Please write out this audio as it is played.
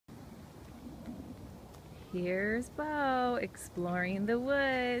Here's Beau exploring the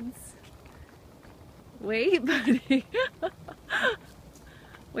woods. Wait, buddy.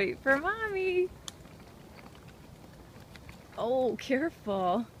 Wait for mommy. Oh,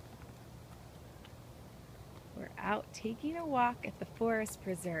 careful. We're out taking a walk at the forest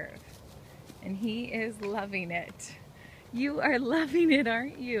preserve, and he is loving it. You are loving it,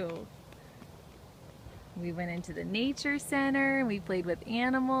 aren't you? We went into the nature center and we played with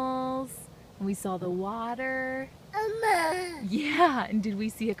animals and we saw the water. Mama. Yeah, and did we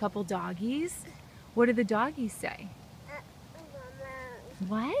see a couple doggies? What did the doggies say?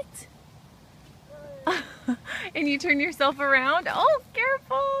 What? And you turn yourself around? Oh,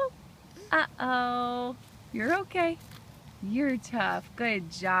 careful! Uh-oh. You're okay. You're tough.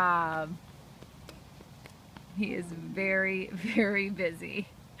 Good job. He is very, very busy.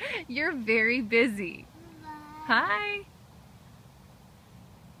 You're very busy. Hi.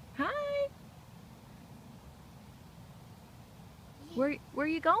 Hi. Where are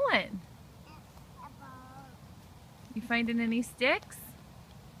you going? You finding any sticks?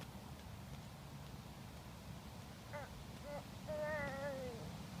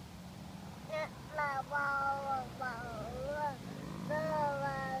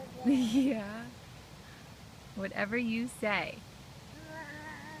 Yeah. Whatever you say.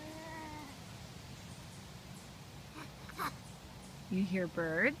 You hear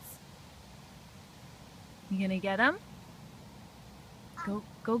birds? You gonna get them?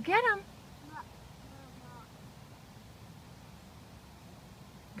 Go get them.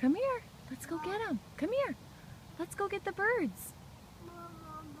 Come here. Let's go get them. Come here. Let's go get the birds.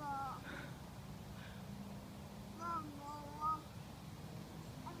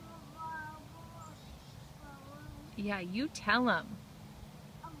 Yeah, you tell them.